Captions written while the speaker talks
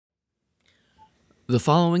The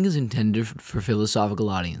following is intended for philosophical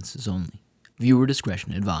audiences only. Viewer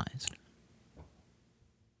discretion advised.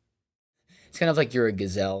 It's kind of like you're a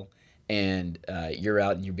gazelle, and you're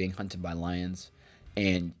out and you're being hunted by lions,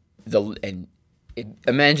 imagine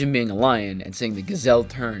being a lion and seeing the gazelle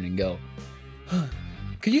turn and go,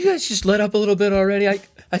 could you guys just let up a little bit already? I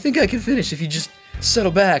think I can finish if you just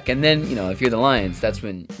settle back. And then, if you're the lions, that's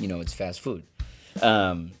when, it's fast food.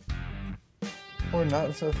 Or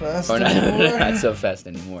not so fast anymore. Not so fast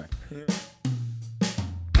anymore.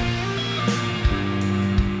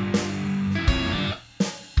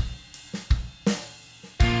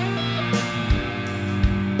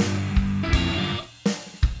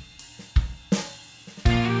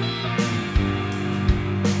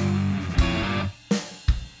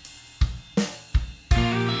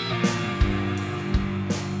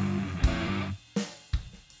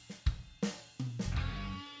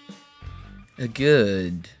 A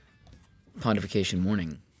good pontification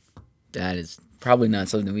morning. That is probably not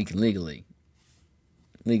something we can legally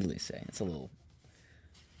say. It's a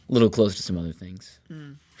little close to some other things.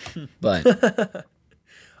 But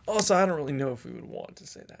also, I don't really know if we would want to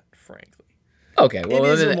say that, frankly. Okay, well,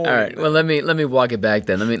 all right. Well, let me walk it back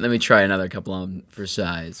then. Let me try another couple of them for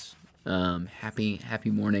size. Happy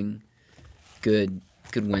morning. Good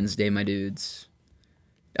Wednesday, my dudes.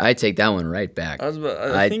 I take that one right back.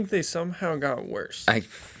 I think they somehow got worse.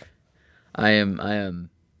 I've got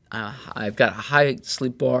a high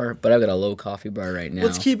sleep bar, but I've got a low coffee bar right now.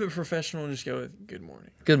 Let's keep it professional and just go with good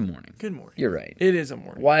morning. Good morning. Good morning. You're right. It is a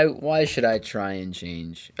morning. Why should I try and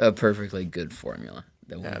change a perfectly good formula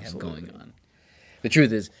that we have going on? The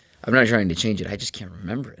truth is, I'm not trying to change it. I just can't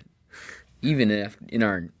remember it. Even in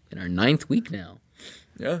our 9th week now.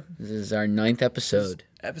 Yeah. This is our 9th episode.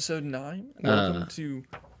 Episode 9. Welcome to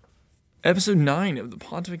episode 9 of the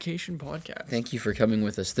Pontification Podcast. Thank you for coming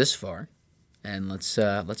with us this far, and let's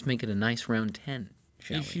make it a nice round 10,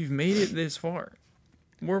 shall we? If you've made it this far,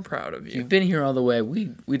 we're proud of you. If you've been here all the way,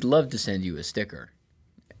 we'd love to send you a sticker.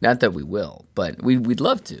 Not that we will, but we'd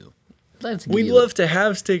love to. We'd love to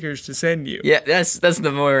have stickers to send you. Yeah, that's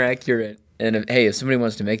the more accurate. And if somebody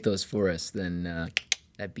wants to make those for us, then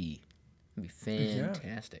that'd be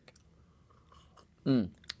fantastic. Yeah. Mm.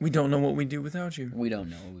 We don't know what we'd do without you. We don't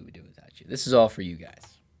know what we would do without you. This is all for you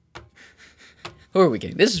guys. Who are we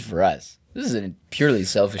kidding? This is for us. This is a purely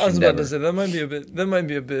selfish endeavor. I was about to say that might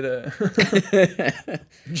be a bit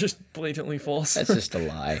just blatantly false. That's just a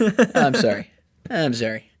lie. I'm sorry.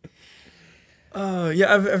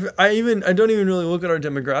 Yeah, I don't even really look at our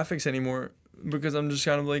demographics anymore because I'm just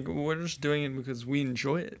kind of like, we're just doing it because we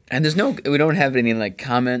enjoy it. And we don't have any like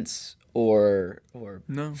comments or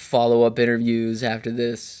follow-up interviews after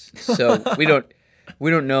this. So we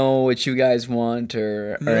don't know what you guys want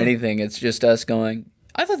or anything. It's just us going,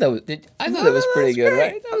 I thought that was pretty good,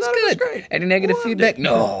 great. right? That was good. Great. Any negative feedback?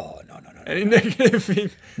 No. Any negative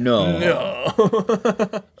feedback?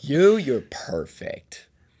 No. You're perfect.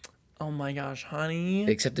 Oh my gosh, honey.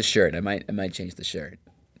 Except the shirt. I might change the shirt.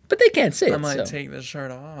 But they can't see it. I might take the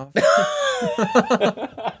shirt off.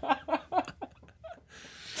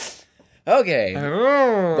 Okay.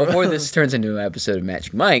 Before this turns into an episode of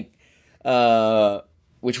Magic Mike,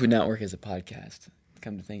 which would not work as a podcast,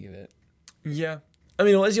 come to think of it. Yeah. I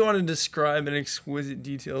mean, unless you want to describe in exquisite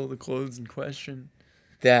detail the clothes in question.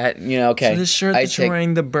 That, okay. So this shirt that you're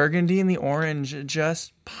wearing, the burgundy and the orange, it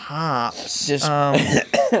just pops.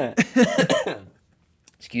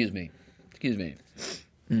 Excuse me.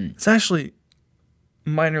 It's actually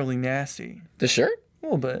minorly nasty. The shirt? A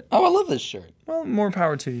little bit. Oh, I love this shirt. Well, more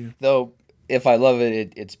power to you. Though, if I love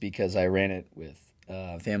it, it's because I ran it with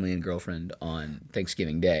family and girlfriend on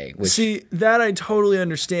Thanksgiving Day. See, that I totally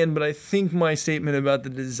understand, but I think my statement about the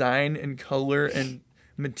design and color and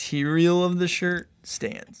material of the shirt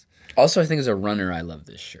stands. Also, I think as a runner, I love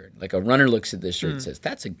this shirt. Like, a runner looks at this shirt and says,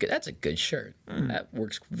 that's a good shirt. That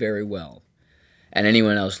works very well. And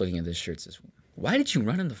anyone else looking at this shirt says, why did you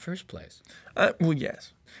run in the first place? Well,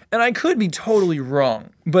 yes. And I could be totally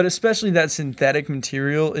wrong, but especially that synthetic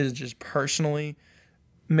material is just personally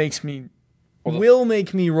will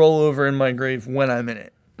make me roll over in my grave when I'm in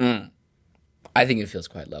it. I think it feels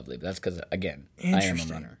quite lovely, but that's because, again, I am a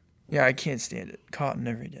runner. Yeah, I can't stand it. Cotton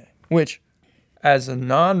every day. Which, as a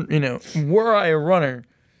were I a runner,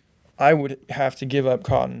 I would have to give up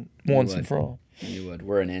cotton once and for all. You would.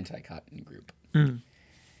 We're an anti-cotton group.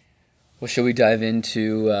 Well, shall we dive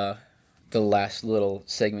into the last little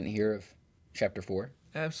segment here of Chapter 4?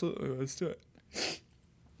 Absolutely. Let's do it.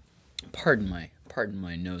 Pardon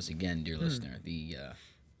my nose again, dear listener. The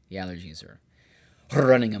allergies are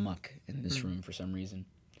running amok in this room for some reason.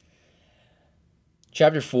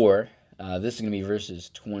 Chapter 4, This is going to be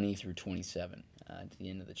verses 20 through 27 to the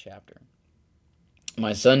end of the chapter.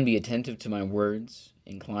 My son, be attentive to my words.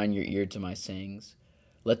 Incline your ear to my sayings.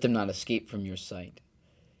 Let them not escape from your sight.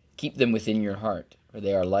 Keep them within your heart, for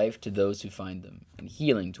they are life to those who find them, and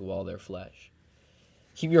healing to all their flesh.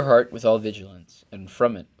 Keep your heart with all vigilance, and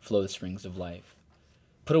from it flow the springs of life.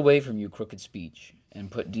 Put away from you crooked speech,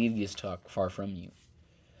 and put devious talk far from you.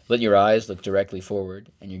 Let your eyes look directly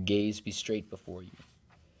forward, and your gaze be straight before you.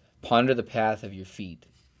 Ponder the path of your feet,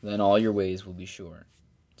 then all your ways will be sure.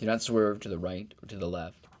 Do not swerve to the right or to the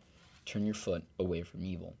left. Turn your foot away from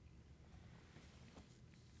evil.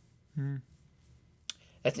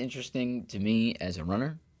 That's interesting to me as a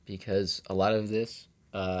runner, because a lot of this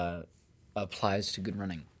applies to good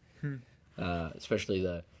running. Especially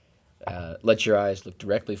the let your eyes look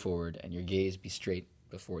directly forward and your gaze be straight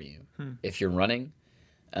before you. If you're running,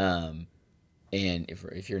 and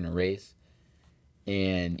if you're in a race,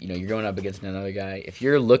 and you're going up against another guy, if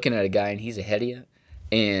you're looking at a guy and he's ahead of you,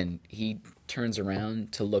 and he turns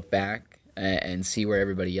around to look back and see where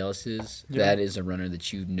everybody else is, that is a runner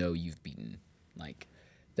that you've beaten. Like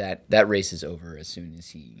that race is over as soon as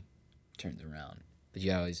he turns around. But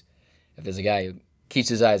you always, if there's a guy who keeps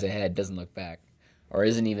his eyes ahead, doesn't look back, or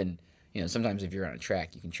isn't even, sometimes if you're on a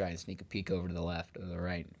track, you can try and sneak a peek over to the left or the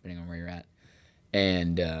right, depending on where you're at.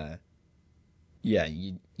 And,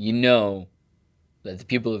 you know that the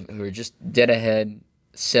people who are just dead ahead,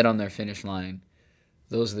 set on their finish line,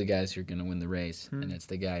 those are the guys who are going to win the race. And it's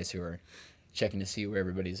the guys who are checking to see where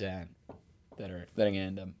everybody's at that are going to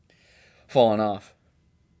end up falling off.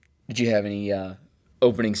 Did you have any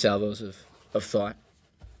opening salvos of thought?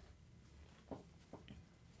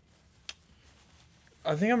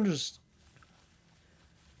 I think I'm just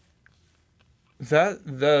it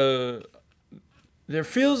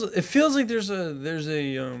feels like there's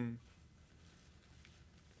a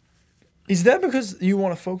is that because you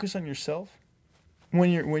want to focus on yourself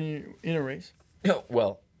when you're in a race? No,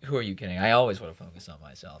 well, who are you kidding? I always want to focus on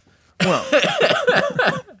myself. Well,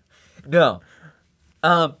 no.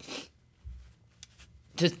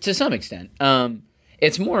 To some extent,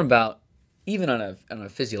 it's more about, even on a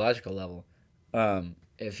physiological level.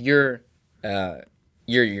 If you're, and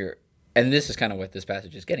this is kind of what this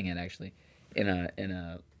passage is getting at, actually, in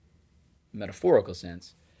a metaphorical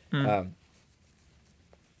sense.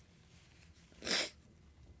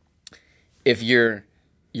 If your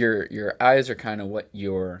eyes are kind of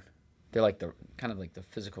they're like the kind of like the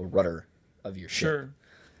physical rudder of your ship. sure.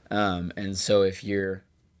 And so if you're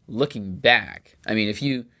looking back, I mean, if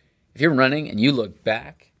you're running and you look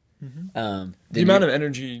back, The amount of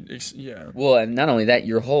energy, yeah. well, and not only that,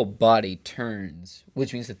 your whole body turns,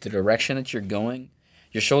 which means that the direction that you're going,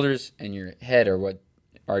 your shoulders and your head are what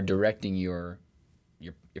are directing your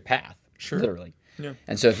path, Sure. literally. Yeah.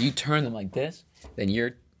 And so if you turn them like this, then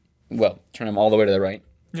turn them all the way to the right,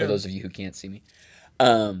 for Yeah. those of you who can't see me.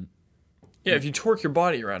 Yeah, if you torque your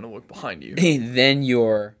body around to look behind you. Then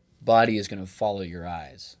your body is going to follow your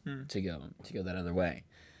eyes to go that other way.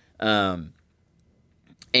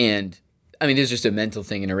 And I mean, there's just a mental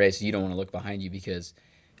thing in a race. You don't want to look behind you because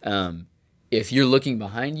if you're looking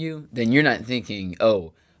behind you, then you're not thinking,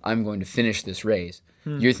 oh, I'm going to finish this race.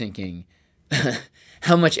 You're thinking,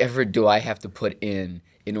 how much effort do I have to put in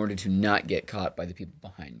order to not get caught by the people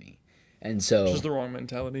behind me? And so, Which is the wrong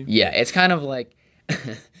mentality. yeah, it's kind of like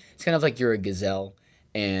you're a gazelle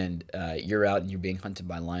and you're out and you're being hunted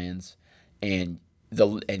by lions, and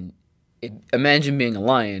imagine being a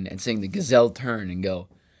lion and seeing the gazelle turn and go,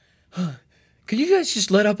 could you guys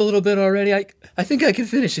just let up a little bit already? I think I can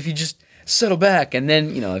finish if you just settle back. And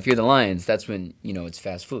then, if you're the lions, that's when, it's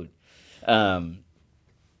fast food.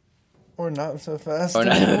 Or not so fast Or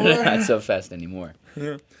anymore. not so fast anymore.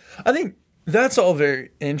 Yeah. I think that's all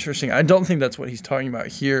very interesting. I don't think that's what he's talking about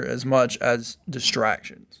here as much as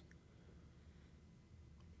distractions.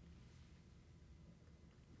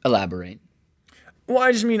 Elaborate. Well,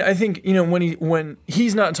 I just mean, I think, when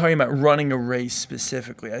he's not talking about running a race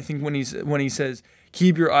specifically. I think when he says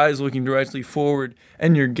keep your eyes looking directly forward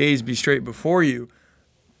and your gaze be straight before you,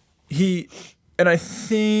 and I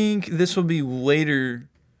think this will be later.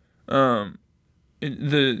 The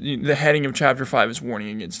heading of chapter 5 is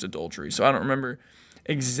warning against adultery. So I don't remember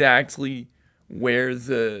exactly where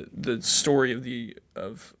the story of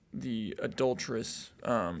the adulteress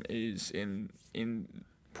is in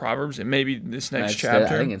Proverbs. It may be this next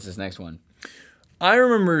chapter. I think it's this next one. I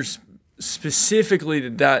remember specifically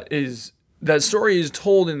that story is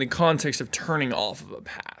told in the context of turning off of a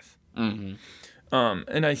path. Mm-hmm.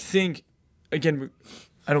 And I think, again,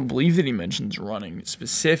 I don't believe that he mentions running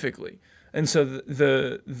specifically. And so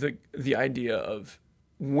the idea of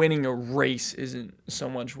winning a race isn't so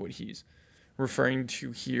much what he's referring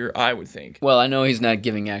to here, I would think. Well, I know he's not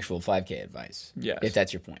giving actual 5K advice. Yes. If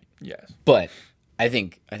that's your point. Yes. But I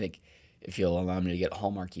think if you'll allow me to get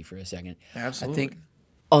hallmarky for a second. Absolutely. I think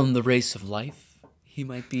on the race of life, he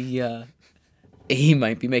might be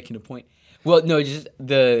making a point. Well, no, just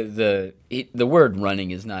the word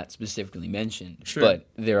running is not specifically mentioned, sure. But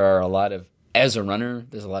there are a lot of, as a runner,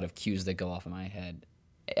 there's a lot of cues that go off in my head.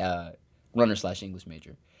 Runner/English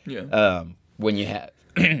major. Yeah. When you have,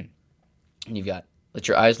 and you've got, let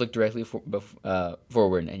your eyes look directly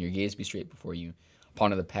forward and your gaze be straight before you.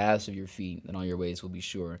 Upon the paths of your feet, then all your ways will be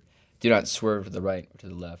sure. Do not swerve to the right or to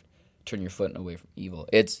the left. Turn your foot away from evil.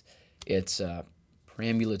 It's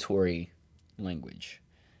perambulatory language.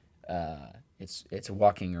 It's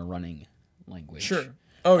walking or running language. Sure.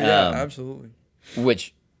 Oh yeah, absolutely.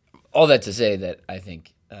 Which, all that to say that I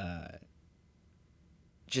think,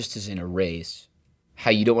 just as in a race, how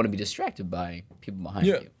you don't want to be distracted by people behind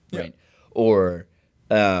you, right? Or,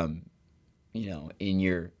 in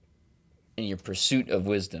your pursuit of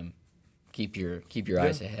wisdom, keep your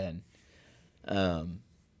eyes ahead.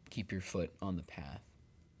 Keep your foot on the path.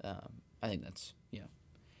 I think that's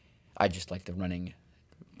I just like the running.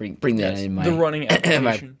 Bring that in my the running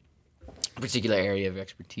application. my particular area of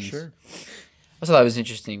expertise. Sure. I thought that was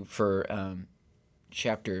interesting for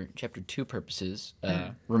chapter 2 purposes.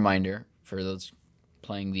 Reminder for those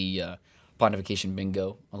playing the pontification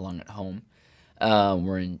bingo along at home.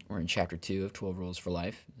 We're in chapter 2 of 12 Rules for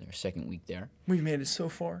Life. Our second week there. We've made it so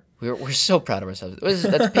far. We're so proud of ourselves.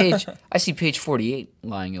 That's page. I see page 48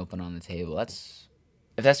 lying open on the table. If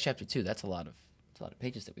that's chapter 2, that's a lot of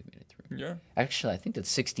pages that we've made it through. Yeah. Actually, I think that's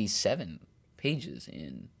 67 pages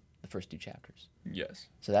in the first 2 chapters. Yes.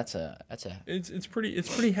 So that's a. It's pretty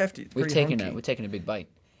hefty. It's we've pretty taken a big bite.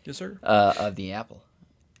 Yes, sir. Of the apple.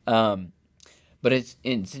 But it's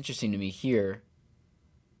interesting to me here,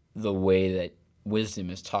 the way that wisdom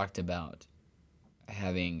is talked about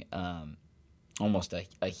having almost a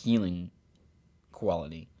healing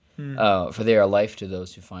quality. For they are life to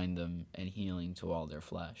those who find them and healing to all their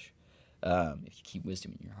flesh. If you keep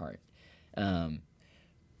wisdom in your heart.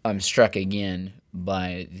 I'm struck again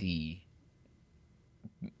by the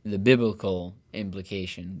biblical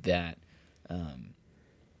implication that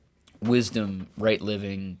wisdom, right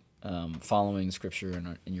living, following Scripture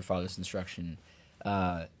and your Father's instruction,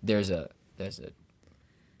 there's a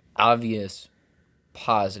obvious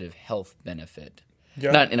positive health benefit.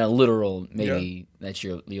 Yeah. Not in a literal that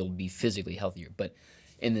you'll be physically healthier, but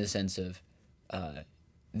in the sense of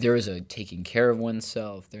there is a taking care of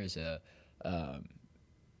oneself. There's a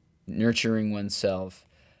nurturing oneself.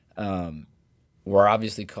 We're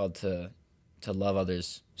obviously called to love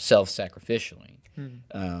others self-sacrificially.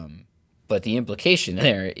 But the implication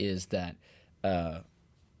there is that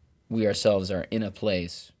we ourselves are in a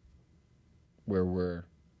place where we're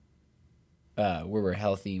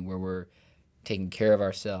healthy, where we're taking care of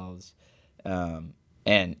ourselves, and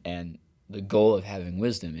the goal of having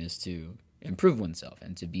wisdom is to improve oneself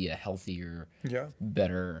and to be a healthier,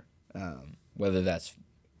 better, whether that's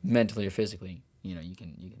mentally or physically. You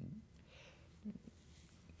can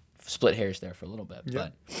split hairs there for a little bit,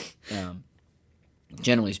 but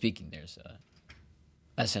generally speaking, there's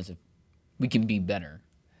a sense of we can be better.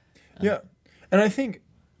 And I think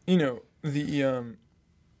the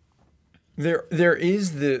there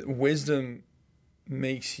is the wisdom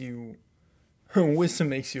makes you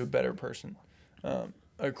a better person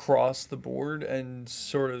across the board, and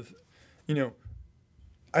sort of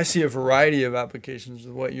I see a variety of applications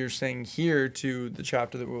of what you're saying here to the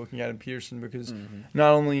chapter that we're looking at in Peterson, because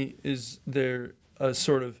not only is there a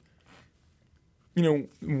sort of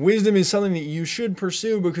wisdom is something that you should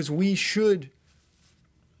pursue, because we should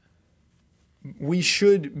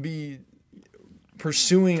be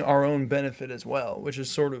pursuing our own benefit as well, which is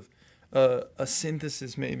sort of a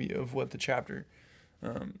synthesis maybe of what the chapter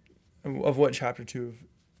of what chapter 2 of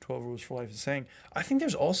 12 Rules for Life is saying. I think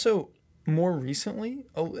there's also more recently,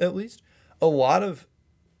 at least, a lot of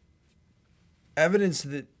evidence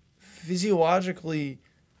that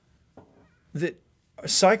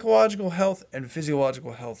psychological health and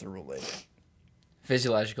physiological health are related.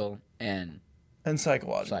 Physiological and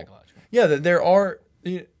psychological. Yeah, that there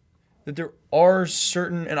are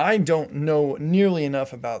certain, and I don't know nearly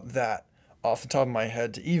enough about that off the top of my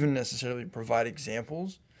head to even necessarily provide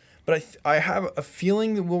examples. But I have a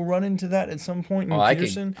feeling that we'll run into that at some point in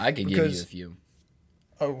Peterson. I could give you a few.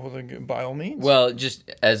 Oh, well, then by all means. Well,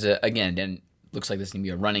 just then looks like this is going to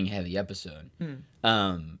be a running heavy episode.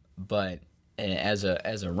 But as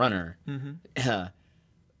a runner,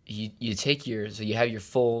 you take you have your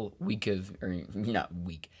full week or not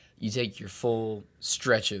week. You take your full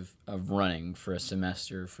stretch of running for a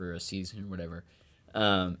semester, for a season, or whatever,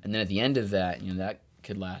 and then at the end of that, that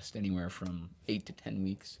could last anywhere from 8 to 10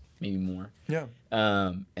 weeks, maybe more. Yeah.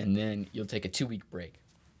 And then you'll take a 2-week break.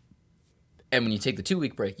 And when you take the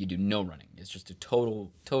 2-week break, you do no running. It's just a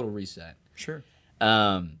total reset. Sure.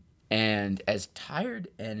 And as tired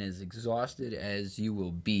and as exhausted as you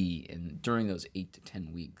will be during those 8 to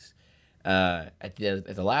 10 weeks, at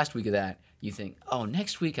the last week of that, you think, oh,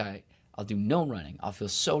 next week I'll do no running. I'll feel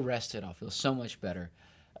so rested. I'll feel so much better.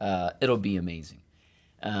 It'll be amazing.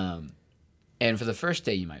 And for the first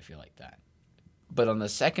day, you might feel like that. But on the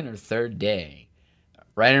second or third day,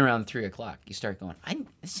 right around 3 o'clock, you start going,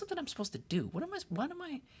 it's something I'm supposed to do. What am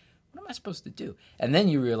I supposed to do? And then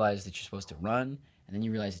you realize that you're supposed to run, and then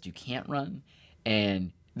you realize that you can't run,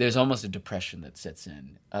 and there's almost a depression that sets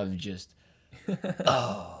in of just,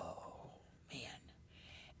 oh, man.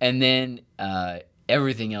 And then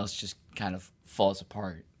everything else just kind of falls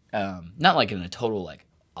apart. Not like in a total, like,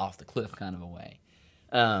 off the cliff kind of a way.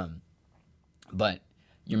 But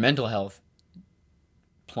your mental health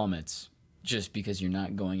plummets just because you're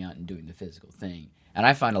not going out and doing the physical thing. And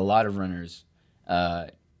I find a lot of runners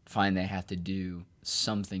find they have to do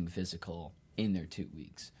something physical in their 2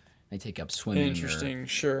 weeks. They take up swimming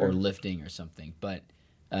or lifting or something. But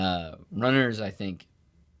runners, I think,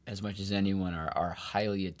 as much as anyone, are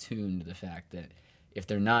highly attuned to the fact that if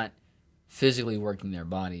they're not physically working their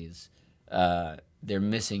bodies, they're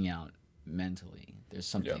missing out mentally. There's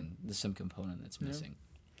some component that's missing.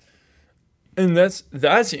 And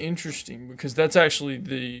that's interesting, because that's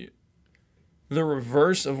actually the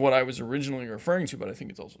reverse of what I was originally referring to, but I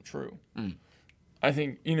think it's also true. I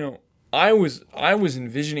think, I was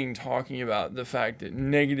envisioning talking about the fact that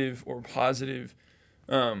negative or positive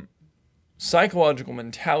psychological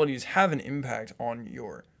mentalities have an impact on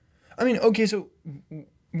so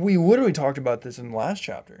we literally talked about this in the last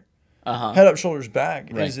chapter. Head up, shoulders back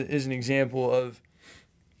is an example of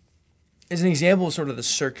sort of the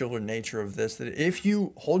circular nature of this, that if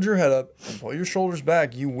you hold your head up and pull your shoulders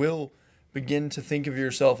back, you will begin to think of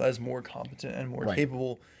yourself as more competent and more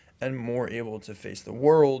capable and more able to face the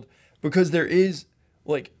world, because there is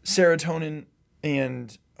like serotonin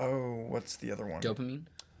and what's the other one? Dopamine?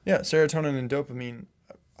 Yeah, serotonin and dopamine.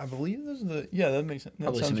 I believe those are that makes sense.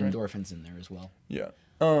 Probably some endorphins in there as well. Yeah.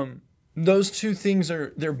 Those two things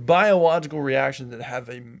they're biological reactions that have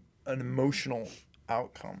an emotional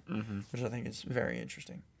outcome, which I think is very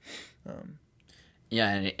interesting.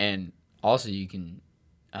 And also you can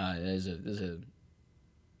there's a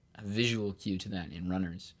visual cue to that in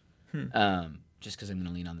runners. Just because I'm going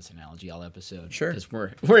to lean on this analogy all episode. Sure. Because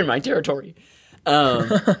we're in my territory.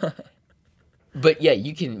 But yeah,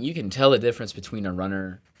 you can tell the difference between a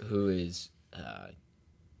runner who is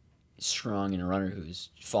strong and a runner who's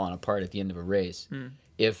falling apart at the end of a race.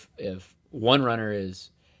 If one runner is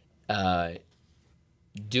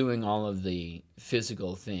doing all of the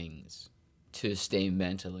physical things to stay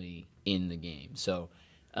mentally in the game. So,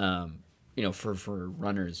 for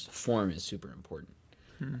runners, form is super important.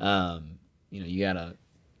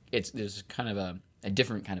 There's kind of a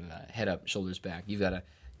different kind of a head up, shoulders back. You've got to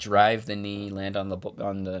drive the knee, land on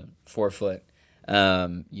the forefoot.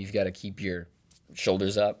 You've got to keep your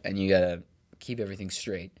shoulders up, and you got to keep everything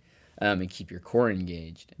straight, and keep your core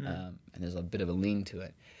engaged. And there's a bit of a lean to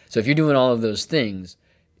it. So if you're doing all of those things,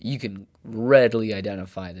 you can readily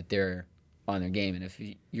identify that they're on their game. And if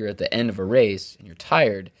you're at the end of a race and you're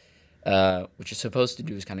tired, what you're supposed to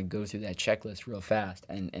do is kind of go through that checklist real fast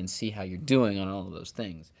and see how you're doing on all of those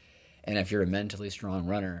things. And if you're a mentally strong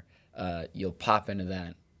runner, you'll pop into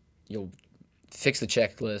that. You'll fix the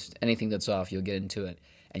checklist. Anything that's off, you'll get into it,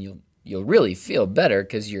 and you'll really feel better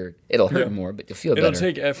because it'll hurt more, but you'll feel better. It'll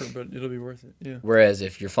take effort, but it'll be worth it. Yeah. Whereas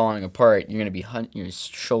if you're falling apart, you're going to be your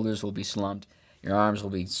shoulders will be slumped, your arms will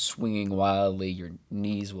be swinging wildly, your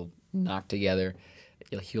knees will knock together,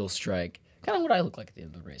 you'll heel strike. Kind of what I look like at the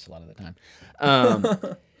end of the race a lot of the time.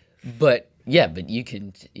 But you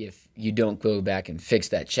can, if you don't go back and fix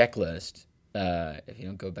that checklist, if you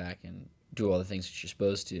don't go back and do all the things that you're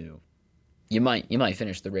supposed to, you might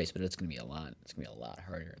finish the race, but it's gonna be a lot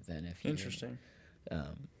harder than if you. Interesting.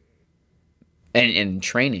 And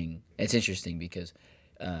training, it's interesting because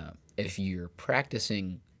if you're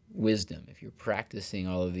practicing wisdom, if you're practicing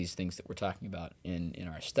all of these things that we're talking about in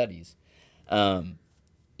our studies,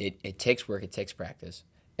 it takes work, it takes practice,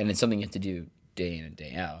 and it's something you have to do day in and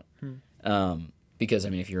day out. Because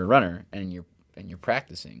if you're a runner and you're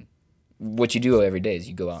practicing, what you do every day is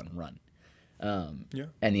you go out and run.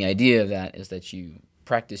 And the idea of that is that you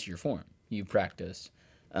practice your form. You practice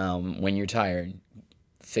when you're tired,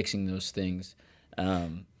 fixing those things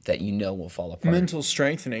that will fall apart. Mental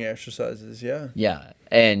strengthening exercises, yeah. Yeah,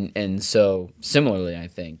 and so similarly, I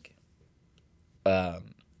think,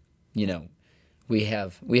 we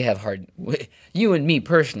have you and me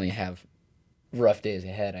personally have rough days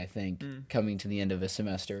ahead. I think coming to the end of a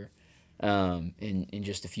semester, in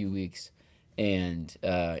just a few weeks, and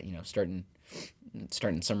starting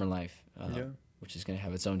summer life, which is going to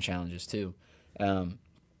have its own challenges too.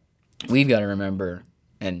 We've got to remember,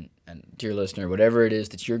 and dear listener, whatever it is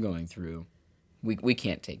that you're going through, we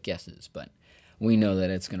can't take guesses, but we know that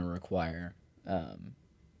it's going to require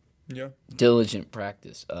diligent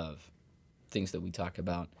practice of things that we talk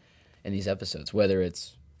about in these episodes, whether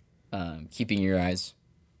it's keeping your eyes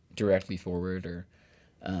directly forward, or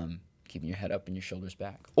keeping your head up and your shoulders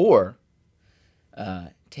back, or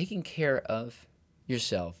taking care of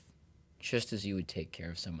yourself just as you would take care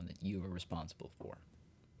of someone that you are responsible for.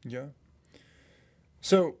 Yeah.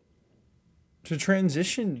 So, to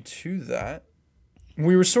transition to that,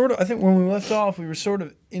 we were sort of, I think when we left off, we were sort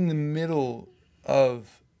of in the middle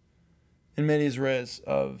of, in medias res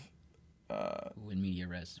of... in media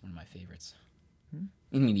res is one of my favorites.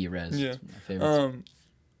 In media res is one of my favorites.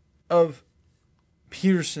 Of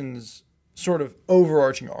Peterson's sort of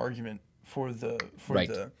overarching argument for the...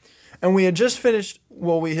 And we had just finished,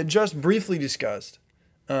 we had just briefly discussed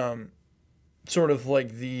sort of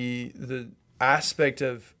like the aspect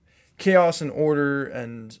of chaos and order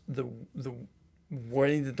and the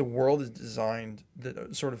way that the world is designed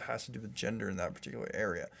that sort of has to do with gender in that particular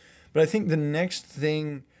area. But I think the next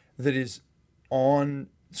thing that is on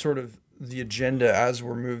sort of the agenda as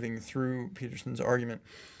we're moving through Peterson's argument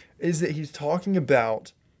is that he's talking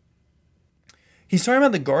about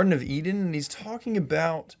the Garden of Eden, and he's talking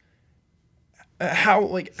about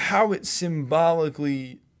how it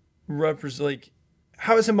symbolically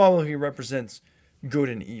represents good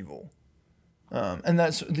and evil. And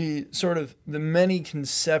that's the sort of the many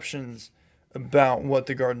conceptions about what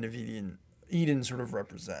the Garden of Eden sort of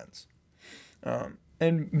represents.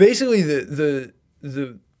 And basically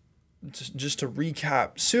just to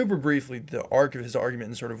recap super briefly the arc of his argument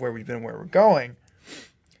and sort of where we've been and where we're going,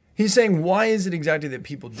 he's saying, why is it exactly that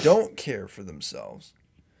people don't care for themselves?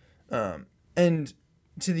 And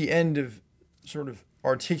to the end of sort of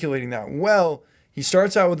articulating that well, he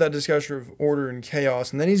starts out with that discussion of order and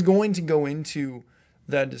chaos, and then he's going to go into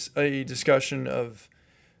a discussion of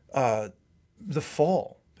the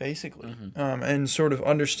fall, basically, and sort of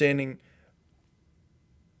understanding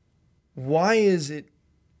why is it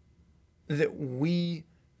that we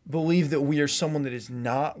believe that we are someone that is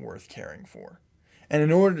not worth caring for. And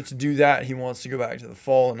in order to do that, he wants to go back to the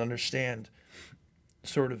fall and understand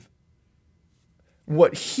sort of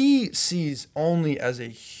what he sees only as a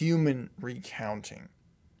human recounting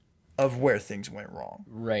of where things went wrong.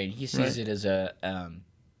 Right. He sees it as a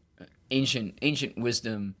ancient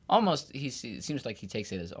wisdom. Almost, it seems like he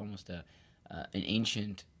takes it as almost an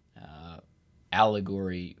ancient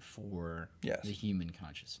allegory for the human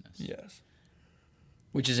consciousness. Yes.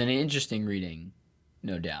 Which is an interesting reading,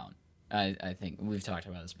 no doubt. I think we've talked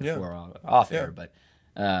about this before off air, but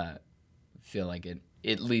feel like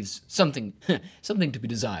it leaves something to be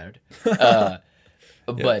desired.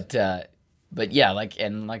 But yeah,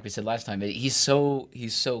 like we said last time, he's so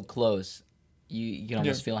close. You can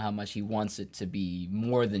almost feel how much he wants it to be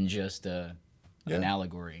more than just an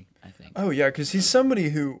allegory, I think. Oh yeah, because he's someone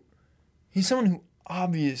who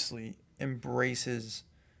obviously embraces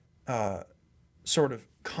sort of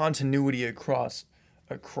continuity across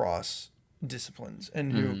disciplines,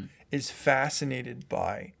 and who is fascinated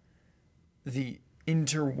by the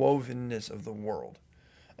interwovenness of the world.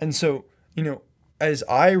 And so, as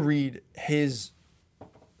I read his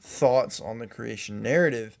thoughts on the creation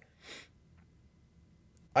narrative,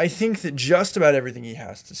 I think that just about everything he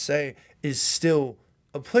has to say is still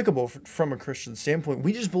applicable from a Christian standpoint.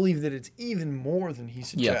 We just believe that it's even more than he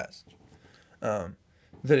suggests. That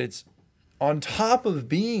it's on top of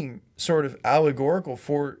being sort of allegorical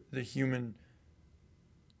for the human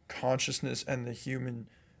consciousness and the human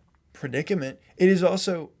predicament, it is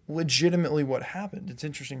also legitimately what happened. It's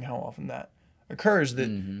interesting how often that occurs,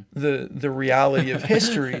 that the reality of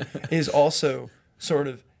history is also sort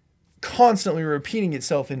of constantly repeating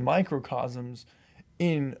itself in microcosms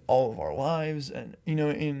in all of our lives, and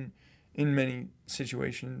in many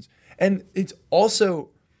situations. And it's also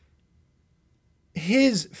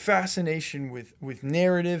his fascination with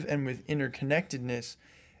narrative and with interconnectedness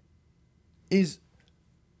is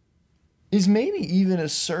maybe even a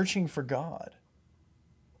searching for God.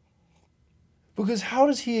 Because how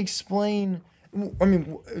does he explain I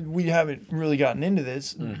mean, we haven't really gotten into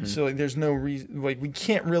this, so like, there's no reason. Like, we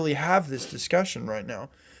can't really have this discussion right now.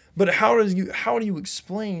 But how do you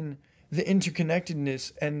explain the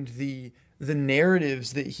interconnectedness and the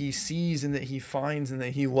narratives that he sees and that he finds and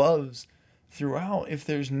that he loves throughout if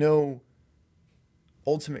there's no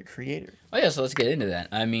ultimate creator? Oh yeah, so let's get into that.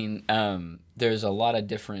 I mean, there's a lot of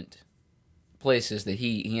different places that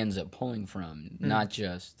he ends up pulling from, not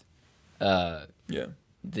just the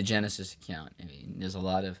Genesis account. I mean, there's a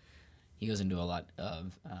lot of, he goes into a lot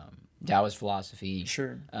of Taoist philosophy,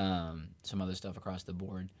 some other stuff across the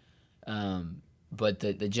board. But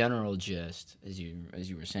the general gist, as you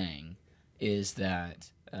were saying, is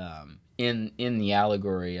that in the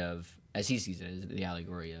allegory of, as he sees it, is the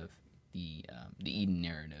allegory of the Eden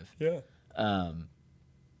narrative.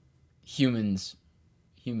 Humans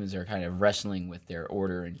are kind of wrestling with their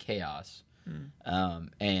order and chaos,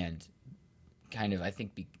 and kind of, I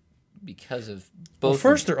think, because of both. Well,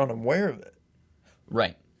 first they're unaware of it.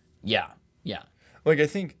 Right. Yeah. Like, I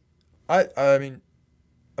think, I mean,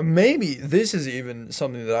 maybe this is even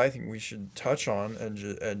something that I think we should touch on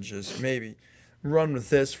and just maybe run with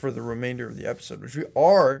this for the remainder of the episode, which we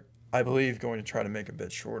are, I believe, going to try to make a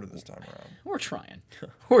bit shorter this time around. We're trying.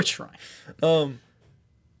 We're trying.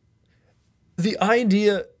 The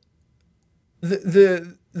idea,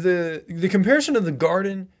 the comparison of the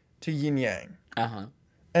garden to yin yang.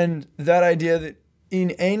 And that idea that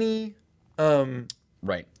in any no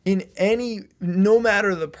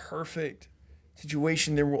matter the perfect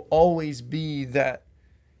situation, there will always be that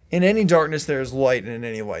in any darkness there is light, and in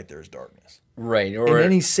any light there is darkness. Right. Or in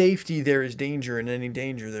any safety there is danger, and in any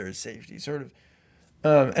danger there is safety. Sort of,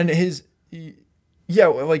 and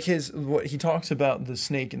what he talks about the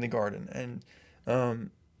snake in the garden, and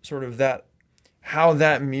sort of that, how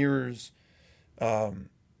that mirrors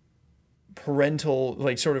parental,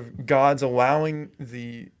 like, sort of God's allowing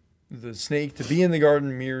the snake to be in the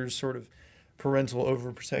garden mirrors sort of parental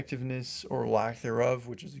overprotectiveness or lack thereof,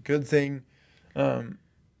 which is a good thing,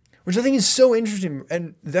 which I think is so interesting.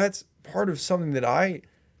 And that's part of something that I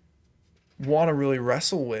want to really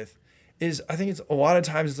wrestle with, is I think it's a lot of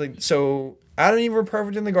times it's like, so Adam and Eve were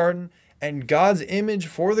perfect in the garden, and God's image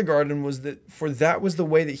for the garden was that was the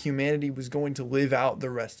way that humanity was going to live out the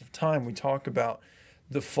rest of time. We talk about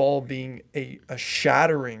the fall being a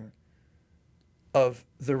shattering of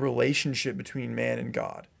the relationship between man and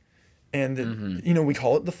God. And that, we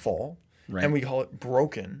call it the fall, and we call it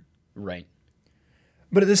broken. Right.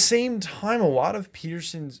 But at the same time, a lot of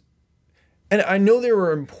Peterson's, and I know there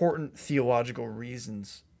were important theological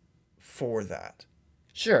reasons for that.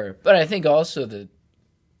 Sure, but I think also the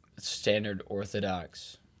standard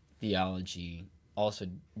Orthodox theology also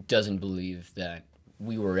doesn't believe that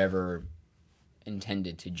we were ever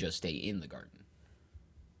intended to just stay in the garden.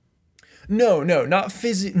 No, not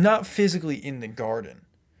physically in the garden.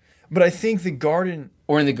 But I think the garden...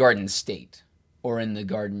 Or in the garden state. Or in the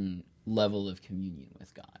garden level of communion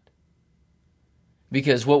with God.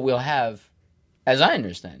 Because what we'll have, as I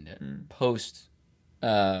understand it,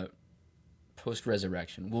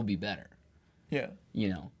 post-resurrection will be better. Yeah.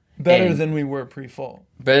 Better than we were pre-fall.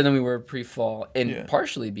 Better than we were pre-fall. And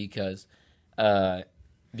partially because of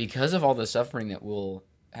all the suffering that will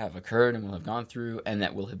have occurred and will have gone through and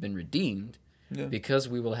that will have been redeemed, because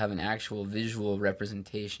we will have an actual visual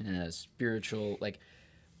representation and a spiritual, like,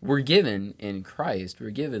 we're given in Christ, we're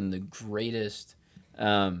given the greatest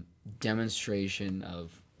demonstration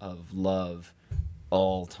of love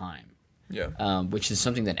all time. Yeah. Which is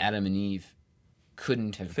something that Adam and Eve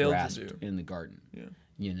couldn't have grasped in the garden.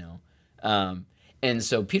 And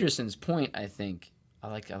so Peterson's point, I think, I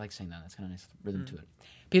like saying that. That's kind of a nice rhythm to it.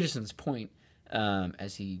 Peterson's point,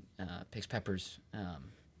 as he picks peppers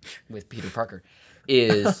with Peter Parker,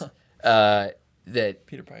 is that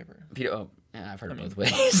Peter Piper. I've heard it both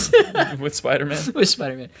ways. With Spider-Man. With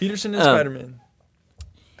Spider-Man. Peterson and Spider-Man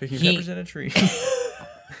picking peppers in a tree.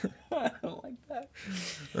 I don't like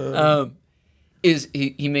that.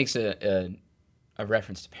 He makes a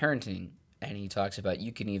reference to parenting, and he talks about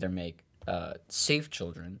you can either make safe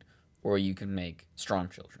children or you can make strong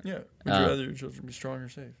children. Yeah. Would you rather your children be strong or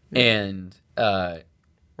safe? Yeah. And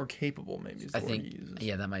or capable, maybe is the word he uses.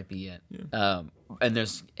 Yeah, that might be it. Yeah. And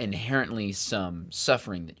there's inherently some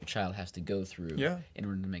suffering that your child has to go through in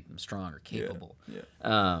order to make them strong or capable.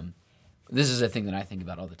 Yeah. This is a thing that I think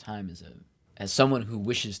about all the time as someone who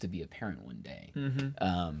wishes to be a parent one day.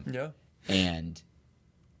 And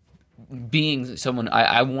being someone,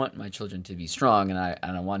 I want my children to be strong, and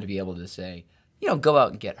I want to be able to say, go out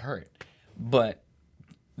and get hurt. But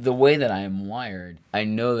the way that I am wired, I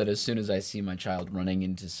know that as soon as I see my child running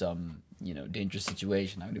into some dangerous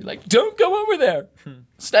situation, I would be like, don't go over there.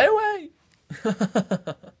 Stay away.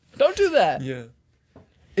 Don't do that. Yeah.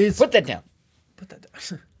 Put that down. Put that down.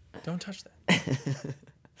 Don't touch that.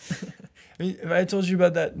 I mean, if I told you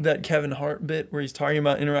about that Kevin Hart bit where he's talking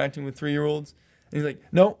about interacting with 3-year-olds, and he's like,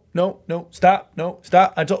 no, stop,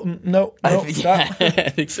 I told him, no, stop. I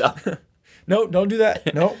think so. No, don't do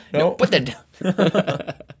that. No. Put that down.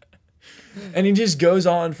 And he just goes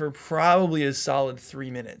on for probably a solid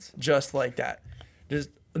 3 minutes, just like that.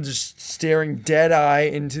 Just staring dead eye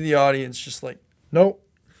into the audience, just like, nope.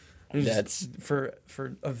 That's for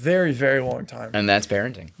a very, very long time. And that's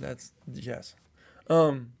parenting. Yes.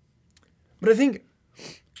 But I think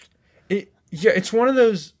it's one of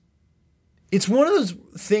those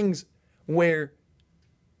things where,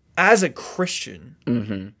 as a Christian,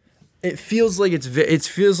 mm-hmm. it feels like it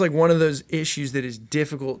feels like one of those issues that is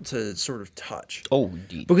difficult to sort of touch. Oh,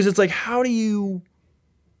 indeed. Because it's like, how do you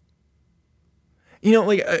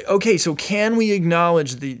like, okay, so can we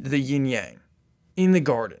acknowledge the yin yang in the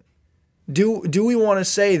garden? Do we want to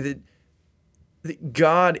say that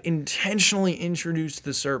God intentionally introduced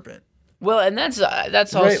the serpent? Well, and that's all right,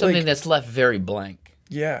 something like, that's left very blank.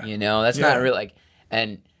 Yeah. That's not really like,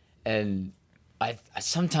 and I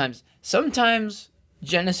sometimes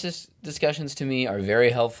Genesis discussions to me are very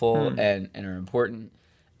helpful and are important,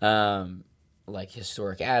 like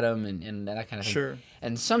historic Adam and that kind of thing. Sure.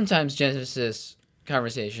 And sometimes Genesis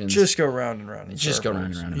conversations just go round and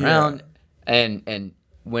round. Round. And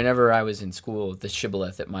whenever I was in school, the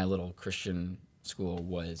shibboleth at my little Christian school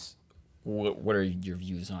was, "What are your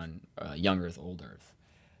views on young Earth, old Earth?"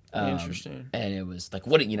 Interesting. And it was like,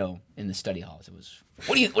 what in the study halls, it was,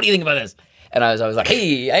 what do you think about this? And I was always like,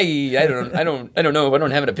 hey, I don't know, I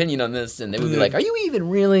don't have an opinion on this. And they would be like, are you even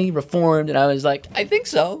really reformed? And I was like, I think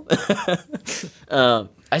so. To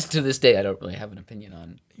this day, I don't really have an opinion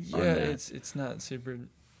on that. It's not super.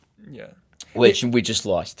 Yeah. Which we just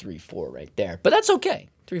lost 3-4 right there, but that's okay.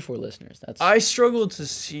 3-4 listeners. I struggle to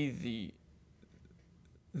see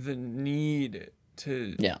the need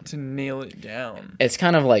to nail it down. It's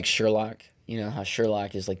kind of like Sherlock. You know how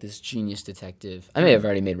Sherlock is like this genius detective. I may have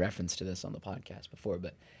already made reference to this on the podcast before,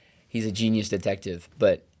 but he's a genius detective,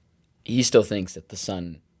 but he still thinks that the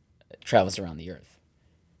sun travels around the earth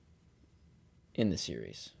in the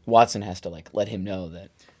series. Watson has to let him know that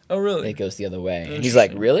it goes the other way. And he's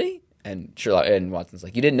like, really? And Watson's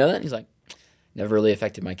like, you didn't know that? And he's like, never really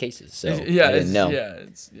affected my cases, so I didn't know.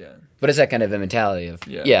 But it's that kind of a mentality of,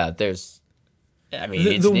 there's... I mean,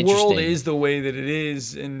 it's the world is the way that it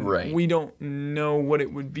is, and right. we don't know what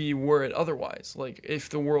it would be were it otherwise. Like, if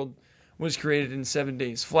the world was created in 7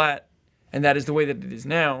 days flat, and that is the way that it is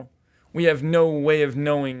now, we have no way of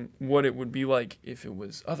knowing what it would be like if it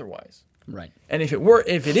was otherwise. Right. And if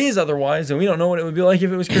it is otherwise, then we don't know what it would be like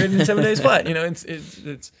if it was created in 7 days flat.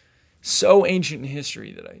 It's so ancient in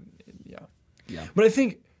history that Yeah. But I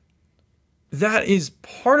think that is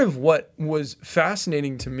part of what was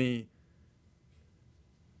fascinating to me.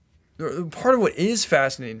 Part of what is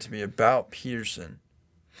fascinating to me about Peterson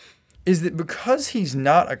is that because he's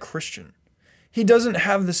not a Christian, he doesn't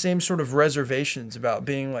have the same sort of reservations about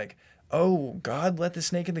being like, oh, God let the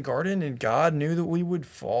snake in the garden and God knew that we would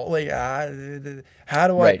fall. Like, how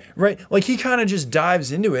do I... Right. Like, he kind of just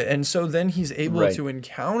dives into it. And so then he's able to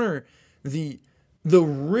encounter the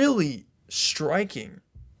really striking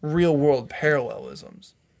real-world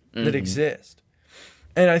parallelisms that exist.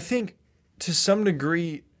 And I think, to some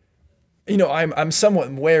degree... I'm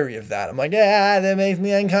somewhat wary of that. I'm like, that makes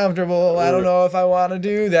me uncomfortable. I don't know if I want to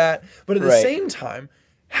do that. But at the same time,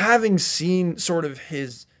 having seen sort of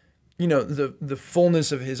his, the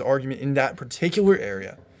fullness of his argument in that particular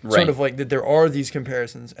area, sort of like that there are these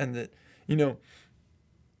comparisons and that,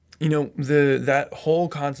 that whole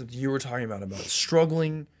concept you were talking about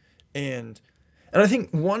struggling and I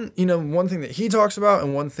think one thing that he talks about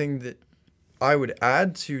and one thing that I would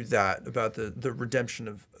add to that about the redemption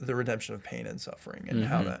of pain and suffering and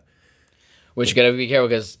how that. Which you gotta be careful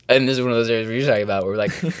because, and this is one of those areas where you're talking about where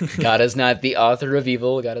like God is not the author of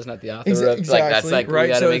evil. God is not the author of exactly, like that's like right?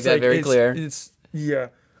 We gotta make that very clear. In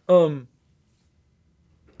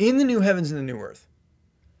the new heavens and the new earth,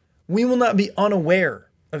 we will not be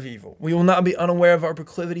unaware of evil. We will not be unaware of our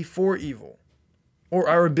proclivity for evil, or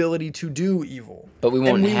our ability to do evil. But we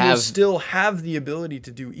won't will still have the ability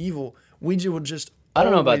to do evil. We will just. I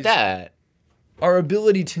don't know about that. Our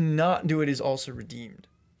ability to not do it is also redeemed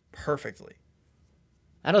perfectly.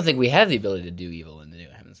 I don't think we have the ability to do evil in the new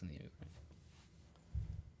heavens and the new earth.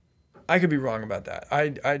 I could be wrong about that.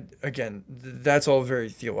 Again, that's all very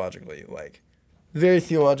theologically very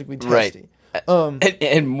theologically testy.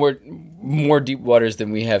 And more deep waters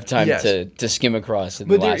than we have time to skim across in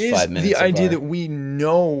the last 5 minutes. The idea that we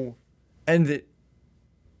know, and that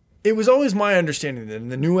it was always my understanding that in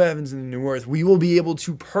the new heavens and the new earth, we will be able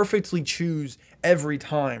to perfectly choose every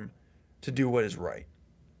time to do what is right.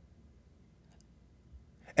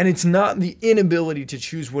 And it's not the inability to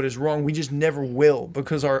choose what is wrong. We just never will,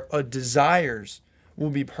 because our desires will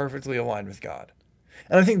be perfectly aligned with God.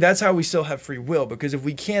 And I think that's how we still have free will, because if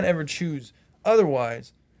we can't ever choose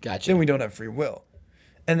otherwise, then we don't have free will.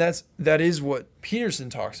 And that is what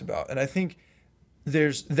Peterson talks about. And I think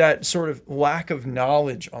there's that sort of lack of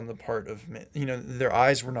knowledge on the part of men. You know, their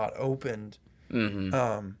eyes were not opened.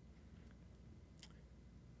 Mm-hmm.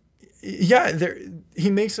 He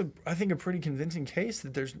makes I think a pretty convincing case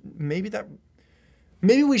that there's maybe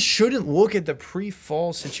we shouldn't look at the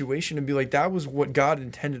pre-fall situation and be like, that was what God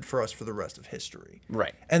intended for us for the rest of history.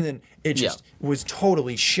 Right. And then it just was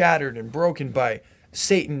totally shattered and broken by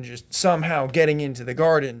Satan just somehow getting into the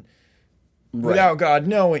garden without God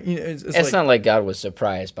knowing. You know, it's not like God was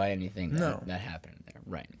surprised by anything that happened there.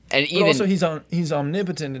 Right. And but also he's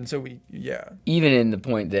omnipotent, and so even in the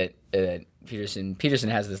point that Peterson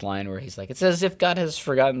has this line where he's like, it's as if God has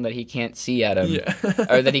forgotten that he can't see Adam,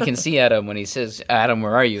 or that he can see Adam when he says, Adam,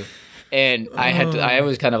 where are you? And I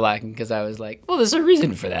was kind of lacking, because I was like, well, there's a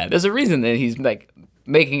reason for that. There's a reason that he's like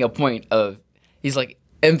making a point of, he's like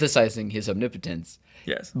emphasizing his omnipotence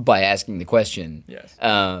by asking the question. Yes.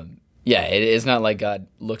 It's not like God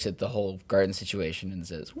looks at the whole garden situation and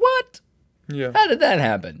says, what? Yeah. How did that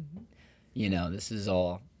happen? You know, this is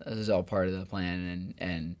all part of the plan,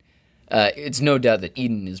 and it's no doubt that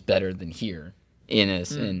Eden is better than here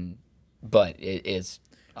but it is.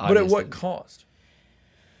 But at what cost?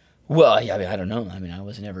 Well, I mean, I don't know. I mean, I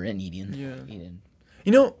was never in Eden. Yeah.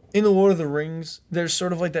 You know, in the Lord of the Rings, there's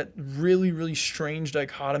sort of like that really, really strange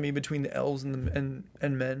dichotomy between the elves and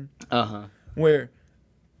men. Where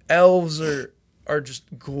elves are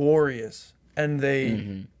just glorious, and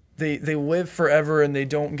they live forever, and they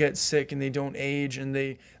don't get sick, and they don't age, and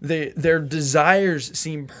their desires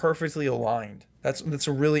seem perfectly aligned. That's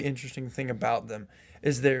a really interesting thing about them,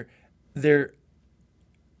 is they're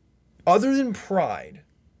other than pride,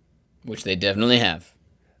 which they definitely have,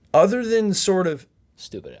 other than sort of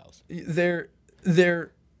stupid elves,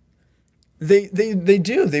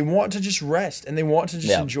 they want to just rest, and they want to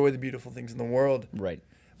just enjoy the beautiful things in the world. Right.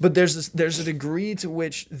 But there's a degree to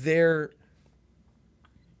which their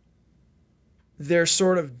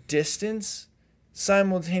sort of distance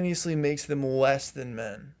simultaneously makes them less than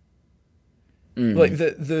men. Mm-hmm. Like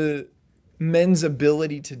the men's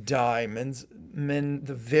ability to die,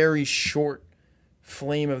 the very short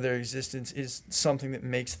flame of their existence is something that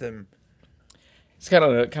makes them. It's kind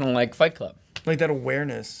of like Fight Club. Like that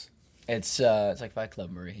awareness. It's like Fight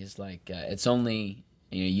Club, where he's like, it's only,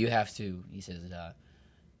 you have to. He says,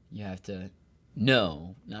 you have to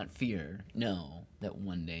know, not fear, know that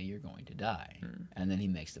one day you're going to die. And then he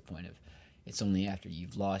makes the point of, it's only after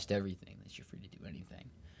you've lost everything that you're free to do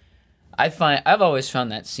anything. I've always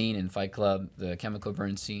found that scene in Fight Club, the chemical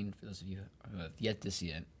burn scene, for those of you who have yet to see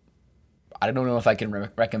it, I don't know if I can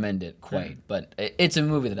recommend it quite, but it's a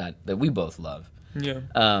movie that we both love. Yeah.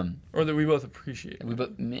 Or that we both appreciate.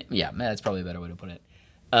 That's probably a better way to put it.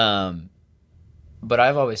 But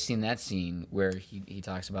I've always seen that scene where he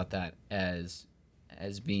talks about that as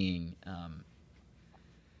being.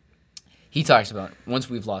 He talks about once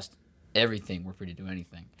we've lost everything, we're free to do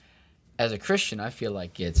anything. As a Christian, I feel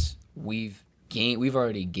like we've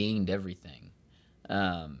already gained everything,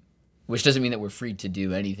 which doesn't mean that we're free to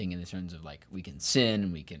do anything in the terms of like we can sin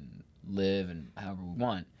and we can live and however we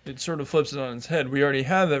want. It sort of flips it on its head. We already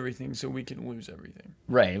have everything, so we can lose everything.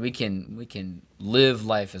 Right. We can live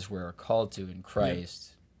life as we're called to in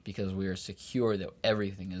Christ because we are secure that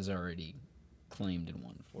everything is already claimed and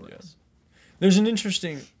won for us. There's an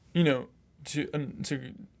interesting, to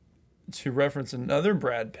reference another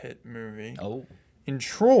Brad Pitt movie. Oh. In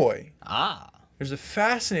Troy. Ah. There's a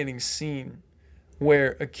fascinating scene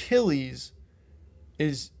where Achilles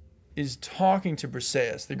is talking to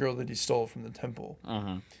Briseis, the girl that he stole from the temple.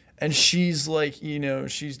 Uh-huh. And she's like,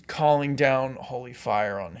 she's calling down holy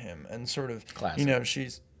fire on him and sort of, classic.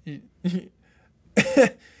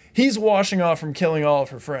 He's washing off from killing all of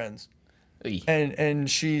her friends. Eey. And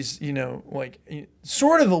she's,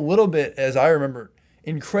 sort of a little bit, as I remember,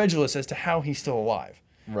 incredulous as to how he's still alive.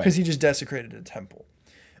 Right. Because he just desecrated a temple.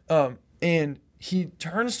 And he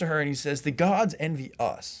turns to her and he says, the gods envy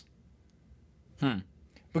us.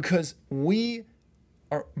 Because we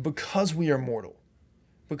are mortal.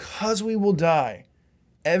 Because we will die,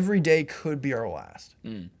 every day could be our last.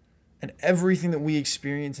 And everything that we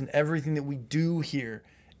experience and everything that we do here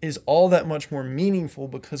is all that much more meaningful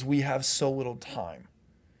because we have so little time.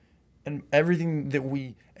 And everything that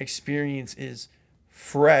we experience is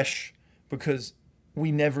fresh because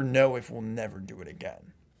we never know if we'll never do it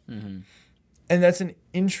again. Mm-hmm. And that's an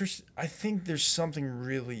interest. I think there's something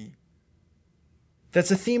really, that's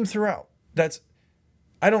a theme throughout.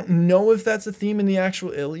 I don't know if that's a theme in the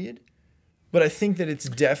actual Iliad, but I think that it's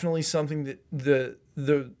definitely something that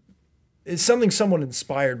it's something somewhat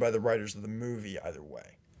inspired by the writers of the movie either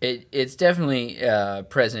way. It's definitely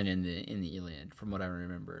present in the Iliad, from what I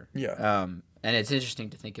remember. Yeah. And it's interesting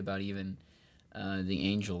to think about even the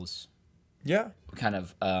angels. Yeah. Kind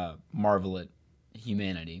of marvel at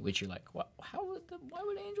humanity, which you're like, why would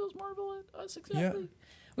angels marvel at us exactly? Yeah.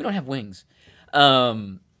 We don't have wings.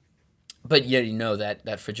 But yeah,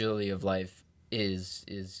 that fragility of life is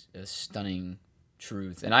a stunning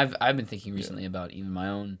truth. And I've been thinking recently about even my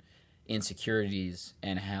own insecurities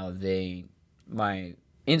and how my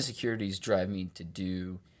insecurities drive me to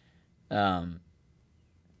do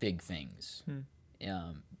big things.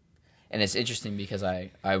 And it's interesting because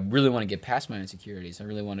I really want to get past my insecurities. I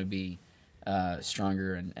really want to be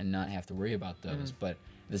stronger and not have to worry about those. But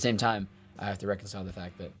at the same time, I have to reconcile the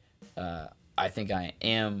fact that I think I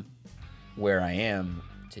am where I am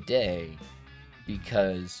today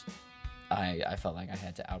because I felt like I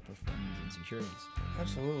had to outperform these insecurities.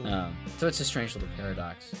 Absolutely. So it's a strange little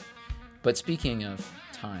paradox. But speaking of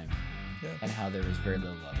time and how there is very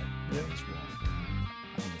little of it in this world,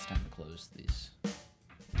 I think it's time to close this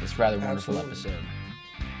rather wonderful episode.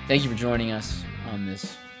 Thank you for joining us on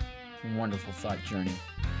this wonderful thought journey,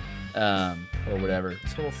 or whatever.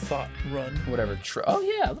 This little thought run. Whatever.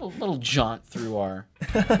 A little jaunt through our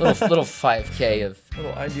little 5K of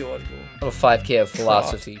Little ideological. Little 5K of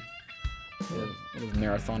philosophy. Little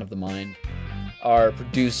marathon of the mind. Our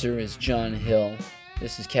producer is John Hill.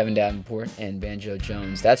 This is Kevin Davenport and Banjo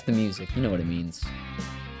Jones. That's the music. You know what it means.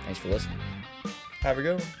 Thanks for listening. Have a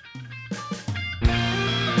good one.